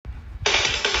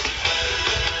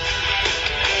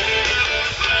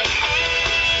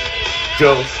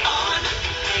Joe.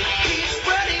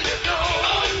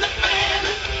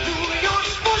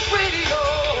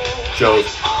 Joe.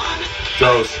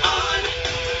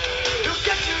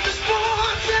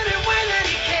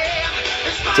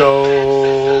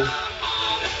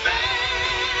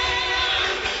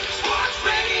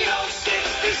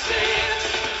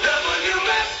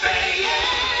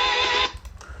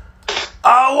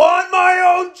 I want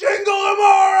my own jingle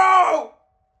tomorrow!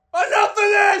 Enough of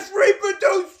this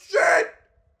reproduced shit!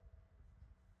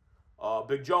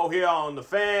 Big Joe here on The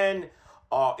Fan.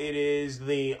 It is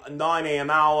the 9 a.m.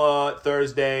 hour,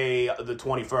 Thursday, the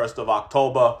 21st of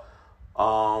October.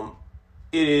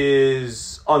 It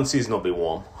is unseasonably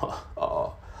warm.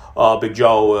 Big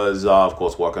Joe was, of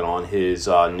course, working on his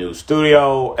new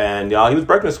studio, and he was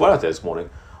breaking a sweat out there this morning.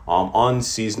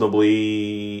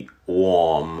 Unseasonably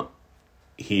warm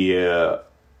here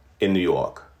in New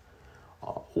York.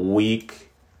 Week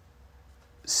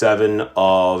 7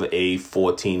 of a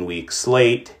 14-week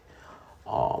slate.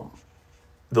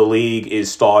 The league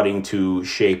is starting to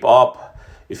shape up.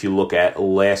 If you look at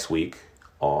last week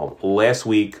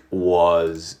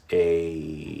was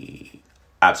a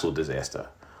absolute disaster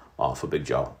for Big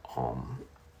Joe.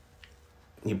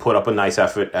 He put up a nice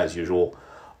effort as usual,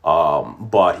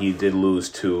 but he did lose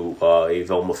to a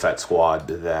Vilma Fett squad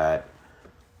that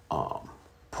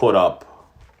put up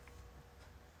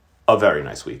a very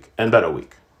nice week and better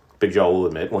week. Big Joe will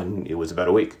admit when it was a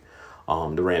better week.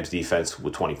 The Rams defense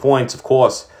with 20 points, of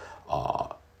course.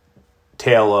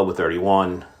 Taylor with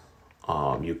 31.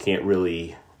 You can't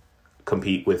really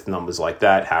compete with numbers like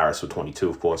that. Harris with 22,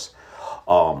 of course.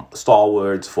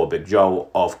 Stalwarts for Big Joe,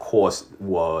 of course,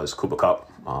 was Cooper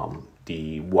Kupp,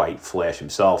 the white flash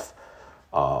himself,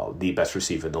 the best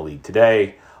receiver in the league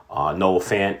today. Noah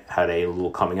Fant had a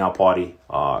little coming out party.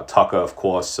 Tucker, of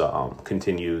course,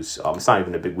 continues. It's not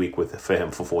even a big week for him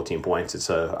for 14 points.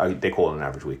 They call it an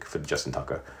average week for Justin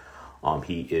Tucker.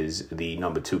 He is the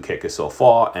number 2 kicker so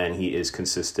far, and he is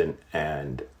consistent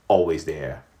and always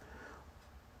there,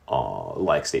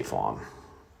 like State Farm.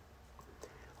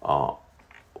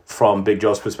 From Big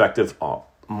Joe's perspective,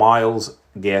 Myles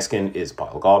Gaskin is a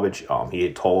pile of garbage. He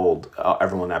had told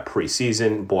everyone that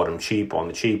preseason, bought him cheap on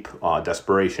the cheap,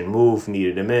 desperation move,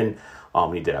 needed him in.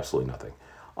 He did absolutely nothing.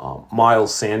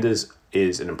 Miles Sanders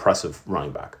is an impressive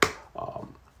running back.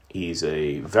 He's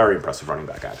a very impressive running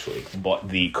back, actually. But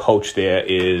the coach there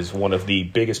is one of the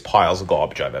biggest piles of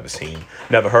garbage I've ever seen.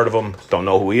 Never heard of him. Don't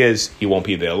know who he is. He won't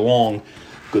be there long.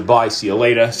 Goodbye. See you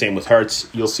later. Same with Hurts.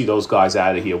 You'll see those guys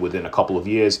out of here within a couple of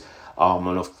years.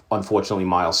 And unfortunately,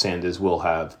 Miles Sanders will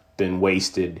have been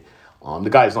wasted. The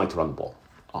guy doesn't like to run the ball.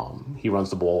 He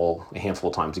runs the ball a handful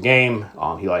of times a game.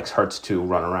 He likes Hurts to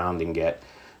run around and get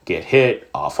hit,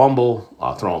 fumble,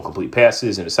 throw incomplete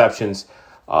passes, interceptions.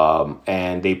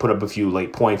 And they put up a few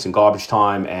late points in garbage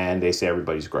time, and they say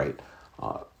everybody's great.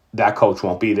 That coach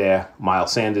won't be there.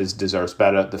 Miles Sanders deserves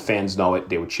better. The fans know it.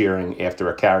 They were cheering after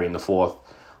a carry in the fourth.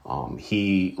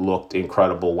 He looked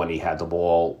incredible when he had the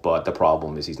ball, but the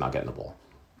problem is he's not getting the ball.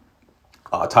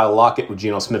 Tyler Lockett with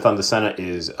Geno Smith under center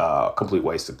is a complete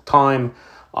waste of time.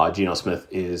 Geno Smith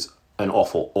is an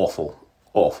awful, awful,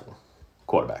 awful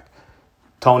quarterback.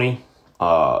 Tony,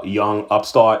 young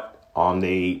upstart,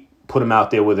 they put him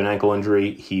out there with an ankle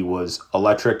injury. He was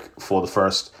electric for the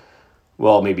first,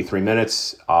 maybe 3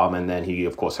 minutes, and then he,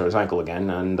 of course, hurt his ankle again,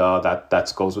 and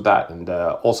that goes with that. And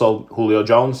also, Julio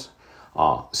Jones,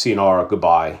 Sayonara,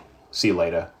 goodbye, see you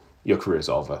later, your career's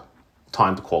over,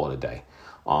 time to call it a day.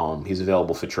 He's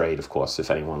available for trade, of course,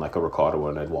 if anyone like a Ricardo or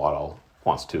an Eduardo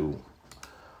wants to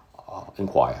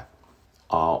inquire.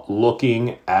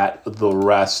 Looking at the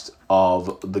rest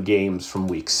of the games from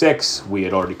week 6, we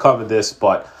had already covered this,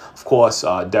 but of course,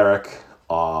 Derek,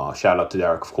 shout out to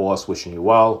Derek, of course, wishing you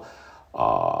well.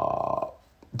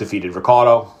 Defeated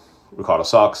Ricardo. Ricardo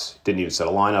sucks. Didn't even set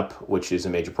a lineup, which is a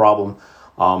major problem.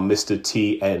 Mr.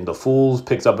 T and the Fools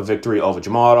picked up a victory over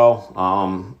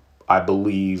Jamato. I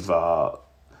believe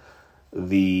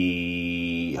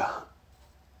the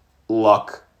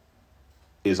luck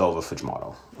is over for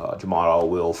Jamato. Jamato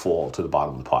will fall to the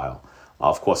bottom of the pile.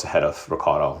 Of course, ahead of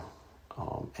Ricardo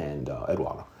and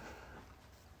Eduardo.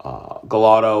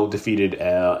 Gallardo defeated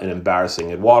an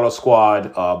embarrassing Eduardo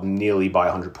squad nearly by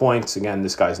 100 points. Again,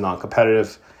 this guy's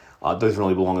non-competitive. Doesn't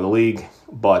really belong in the league,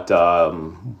 but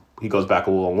he goes back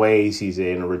a long ways. He's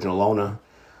an original owner,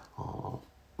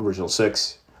 original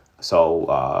 6,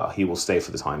 so he will stay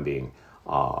for the time being.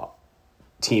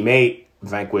 Team 8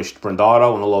 vanquished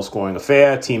Brandado in a low-scoring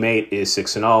affair. Team 8 is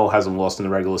 6-0, hasn't lost in the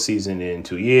regular season in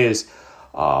 2 years.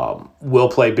 Will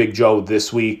play Big Joe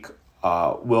this week.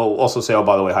 We'll also say, oh,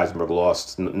 by the way, Heisenberg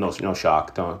lost. No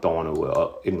shock. Don't want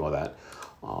to ignore that.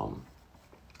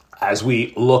 As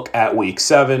we look at Week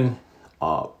 7,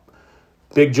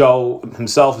 Big Joe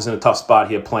himself is in a tough spot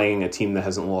here, playing a team that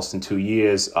hasn't lost in 2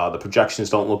 years. The projections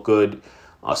don't look good,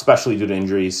 especially due to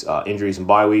injuries and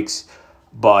bye weeks.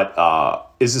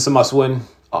 But is this a must-win?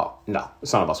 No,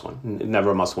 it's not a must-win.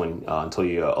 Never a must-win until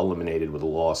you're eliminated with a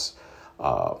loss.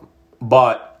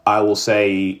 But I will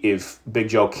say, if Big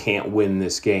Joe can't win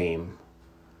this game,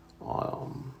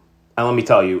 and let me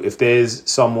tell you, if there's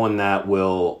someone that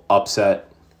will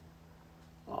upset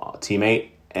teammate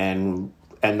and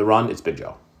end the run, it's Big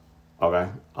Joe. Okay?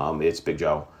 It's Big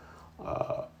Joe.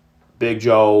 Big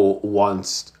Joe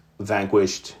once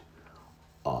vanquished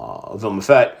Vilma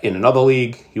Fett in another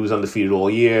league. He was undefeated all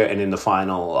year, and in the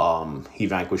final, he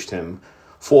vanquished him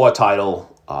for a title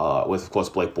with, of course,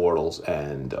 Blake Bortles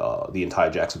and the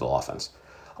entire Jacksonville offense.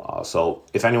 So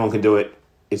if anyone can do it,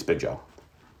 it's Big Joe.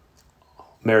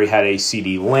 Mary had a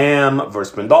CD Lamb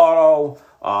versus Bernardo.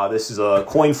 This is a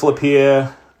coin flip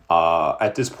here.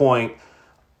 At this point,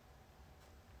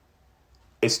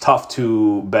 it's tough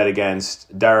to bet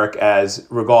against Derek, as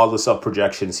regardless of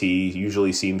projections, he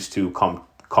usually seems to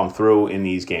come through in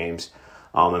these games.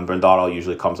 And Bernardo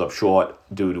usually comes up short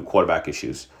due to quarterback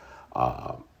issues.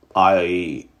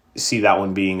 I see that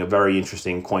one being a very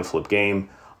interesting coin flip game.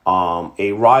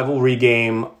 A rivalry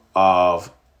game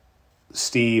of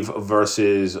Steve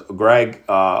versus Greg.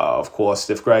 Of course,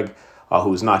 Stiff Greg,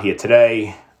 who's not here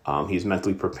today. He's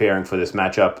mentally preparing for this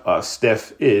matchup.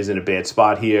 Stiff is in a bad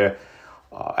spot here,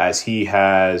 as he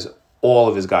has all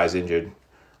of his guys injured.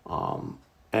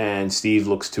 And Steve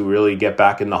looks to really get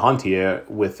back in the hunt here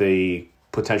with a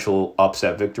potential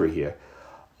upset victory here.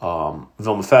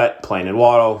 Vilma Fett playing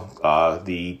Eduardo.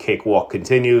 The cakewalk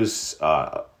continues.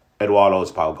 Eduardo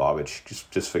is a pile of garbage.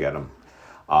 Just forget him.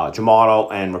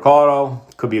 Jamato and Ricardo.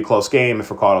 Could be a close game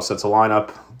if Ricardo sets a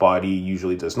lineup, but he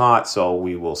usually does not, so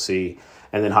we will see.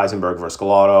 And then Heisenberg versus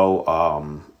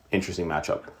Gallardo. Interesting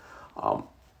matchup.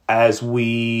 As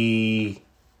we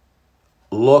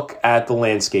look at the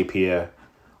landscape here,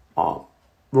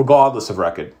 regardless of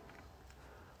record,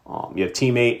 you have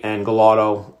Teammate and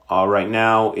Gallardo right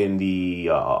now in the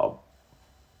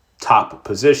top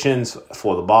positions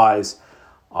for the buys.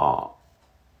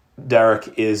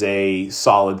 Derek is a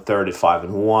solid third at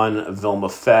 5-1. Vilma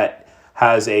Fett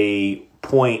has a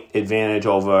point advantage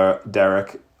over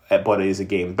Derek, but is a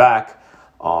game back.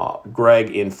 Greg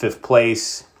in fifth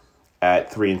place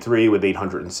at 3-3 with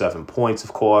 807 points,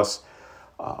 of course.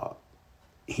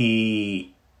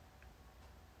 He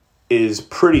is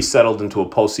pretty settled into a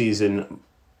postseason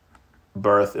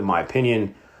berth, in my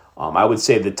opinion. I would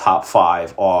say the top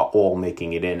 5 are all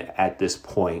making it in at this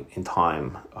point in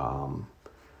time.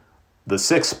 The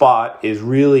 6th spot is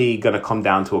really going to come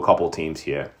down to a couple teams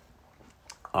here.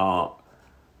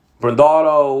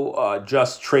 Bernardo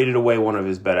just traded away one of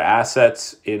his better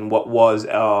assets in what was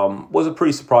a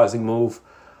pretty surprising move,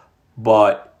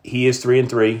 but he is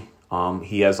 3-3.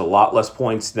 He has a lot less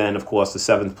points than, of course, the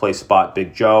 7th place spot,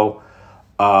 Big Joe,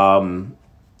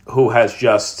 who has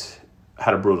just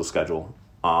had a brutal schedule.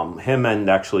 Him and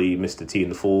actually Mr. T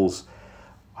and the Fools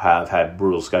have had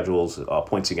brutal schedules.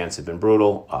 Points against have been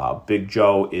brutal. Big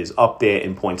Joe is up there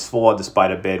in points for, despite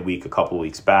a bad week a couple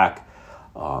weeks back.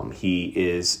 He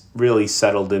is really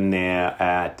settled in there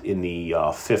in the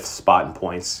 5th spot in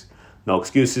points. No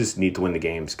excuses. Need to win the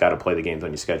games. Got to play the games on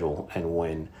your schedule and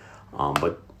win.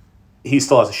 But he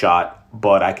still has a shot.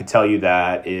 But I could tell you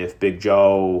that if Big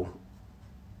Joe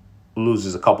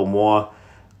loses a couple more,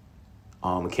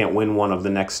 can't win one of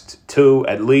the next 2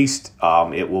 at least,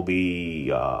 it will be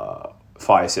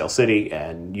Fire Sale City,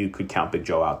 and you could count Big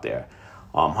Joe out there.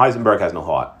 Heisenberg has no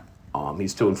heart.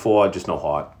 He's 2-4, just no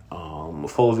heart.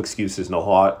 Full of excuses, no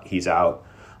heart. He's out.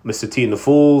 Mr. T and the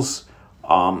Fools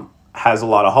has a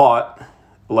lot of heart,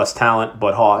 less talent,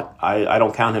 but heart. I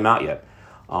don't count him out yet.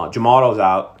 Jamato's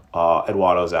out,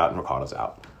 Eduardo's out, and Ricardo's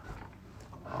out.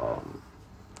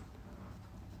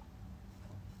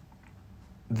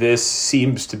 This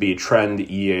seems to be a trend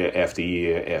year after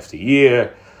year after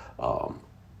year.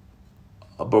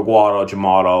 Berguardo,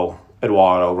 Jamato,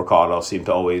 Eduardo, Ricardo seem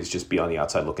to always just be on the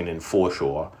outside looking in for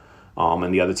sure.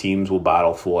 And the other teams will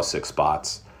battle for 6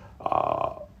 spots.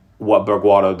 What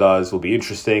Berguardo does will be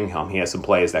interesting. He has some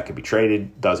players that could be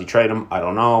traded. Does he trade them? I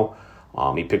don't know.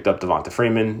 He picked up Devonta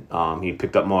Freeman. He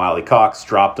picked up Mo Alley Cox,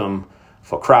 dropped him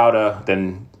for Crowder.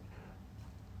 Then,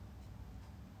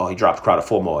 he dropped Crowder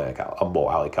for Mo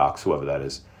Alley Cox, whoever that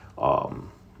is.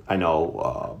 I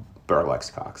know Berg likes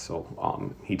Cox,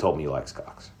 so he told me he likes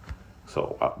Cox.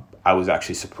 So I was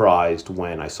actually surprised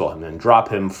when I saw him then drop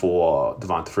him for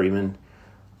Devonta Freeman.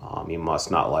 He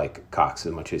must not like Cox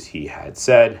as much as he had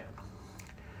said.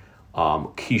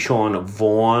 Keyshawn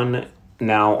Vaughn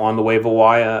now on the waiver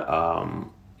wire.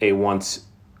 A once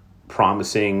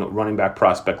promising running back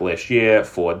prospect last year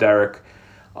for Derek.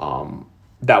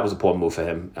 That was a poor move for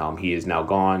him. He is now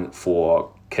gone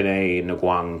for Kene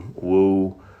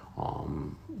Nwangwu.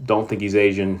 Don't think he's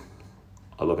Asian.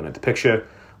 Looking at the picture,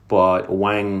 but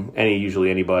Wang, usually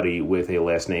anybody with a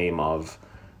last name of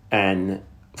N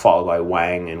followed by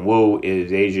Wang and Wu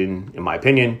is Asian, in my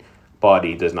opinion, but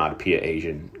he does not appear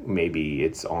Asian. Maybe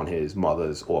it's on his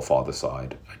mother's or father's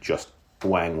side. Just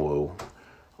Wang Wu.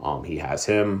 He has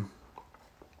him.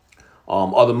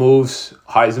 Other moves,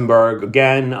 Heisenberg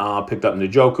again picked up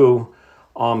Njoku.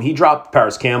 He dropped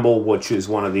Paris Campbell, which is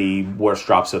one of the worst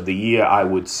drops of the year, I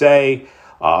would say.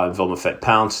 Vilma Fett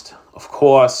pounced, of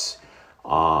course.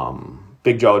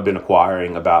 Big Joe had been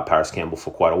inquiring about Paris Campbell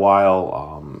for quite a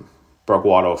while.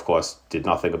 Burkwater, of course, did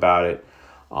nothing about it.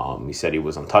 He said he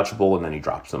was untouchable, and then he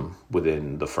drops him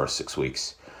within the first 6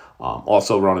 weeks.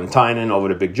 Also, Ronan Tynan over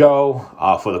to Big Joe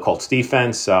for the Colts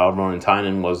defense. Ronan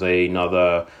Tynan was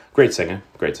another great singer.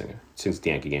 Sings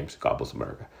the Yankee games. God bless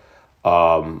America.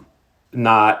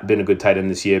 Not been a good tight end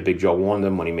this year. Big Joe warned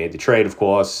him when he made the trade, of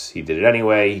course. He did it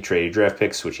anyway. He traded draft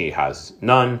picks, which he has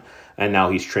none. And now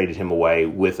he's traded him away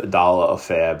with $1 of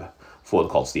fab for the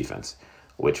Colts defense,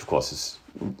 which, of course, is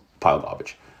pile of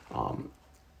garbage.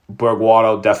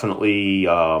 Burkwater definitely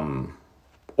all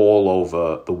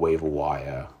over the waiver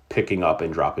wire, picking up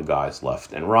and dropping guys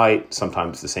left and right.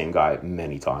 Sometimes the same guy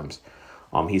many times.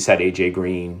 He's had A.J.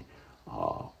 Green,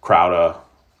 Crowder,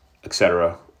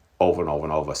 etc., over and over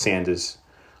and over. Sanders,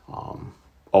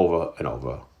 over and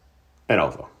over and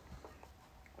over.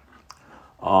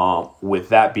 With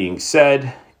that being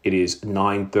said, it is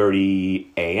 9:30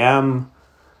 a.m.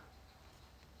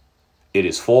 It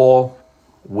is fall.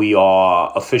 We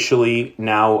are officially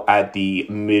now at the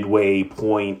midway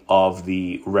point of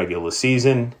the regular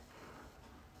season.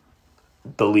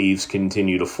 The leaves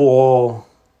continue to fall.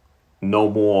 No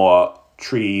more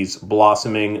trees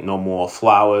blossoming. No more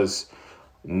flowers.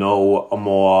 No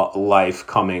more life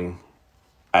coming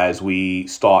as we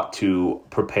start to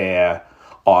prepare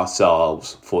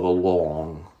ourselves for the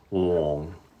long,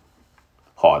 long,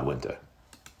 hard winter.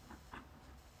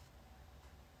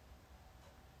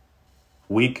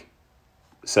 Week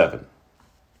 7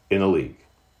 in the league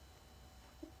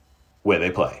where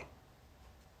they play.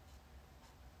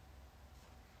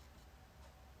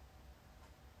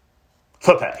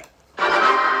 For pay.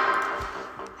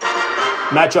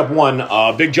 Matchup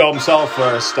 1, Big Joe himself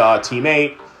versus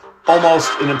teammate.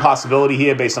 Almost an impossibility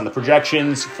here based on the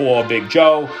projections for Big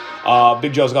Joe.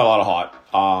 Big Joe's got a lot of heart.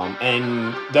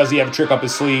 And does he have a trick up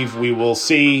his sleeve? We will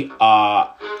see.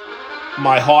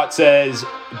 My heart says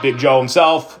Big Joe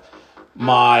himself.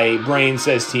 My brain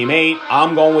says teammate.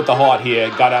 I'm going with the heart here.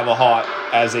 Gotta have a heart,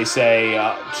 as they say,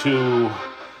 to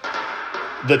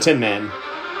the Tin Man.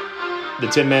 The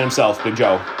Tin Man himself, Big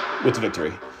Joe, with the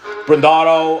victory.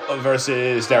 Brandado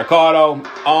versus Derek Cardo.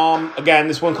 Again,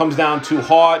 this one comes down to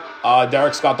heart.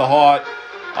 Derek's got the heart.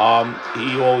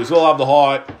 He always will have the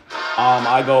heart.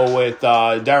 I go with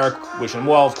Derek, wish him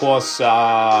well, of course.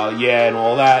 And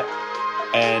all that.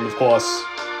 And, of course,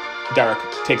 Derek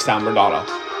takes down Brandado.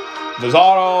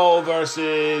 Vizardo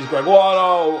versus Greg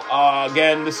Watto.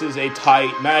 Again, this is a tight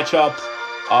matchup.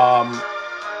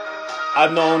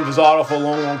 I've known Vizardo for a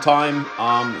long, long time.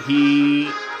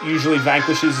 He usually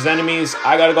vanquishes his enemies.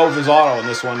 I got to go with Vizardo in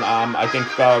this one. I think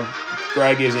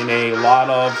Greg is in a lot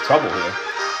of trouble here.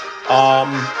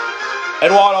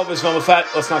 Eduardo versus Vilma Fett.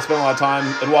 Let's not spend a lot of time.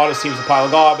 Eduardo's team's a pile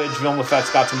of garbage. Vilma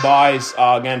Fett's got some buys.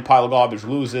 Again, pile of garbage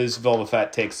loses. Vilma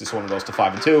Fett takes this one and goes to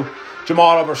 5-2.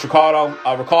 Jamardo versus Ricardo.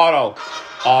 Ricardo.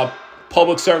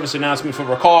 Public service announcement for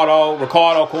Ricardo.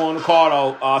 Ricardo, calling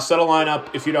Ricardo. Set a lineup.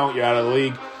 If you don't, you're out of the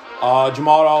league.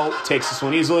 Jamardo takes this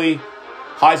one easily.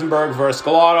 Heisenberg versus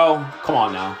Gallardo. Come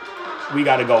on now. We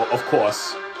got to go, of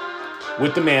course,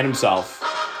 with the man himself.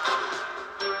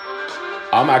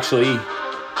 I'm actually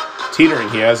teetering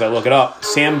here as I look it up.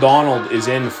 Sam Darnold is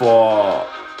in for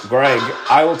Greg.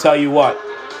 I will tell you what.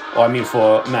 Well, I mean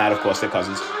for Matt, of course, they're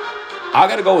cousins. I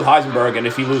got to go with Heisenberg, and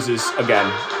if he loses, again,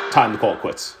 time to call it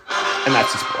quits. And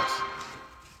that's the sports.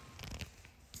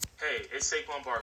 Hey, it's Saquon Barkley.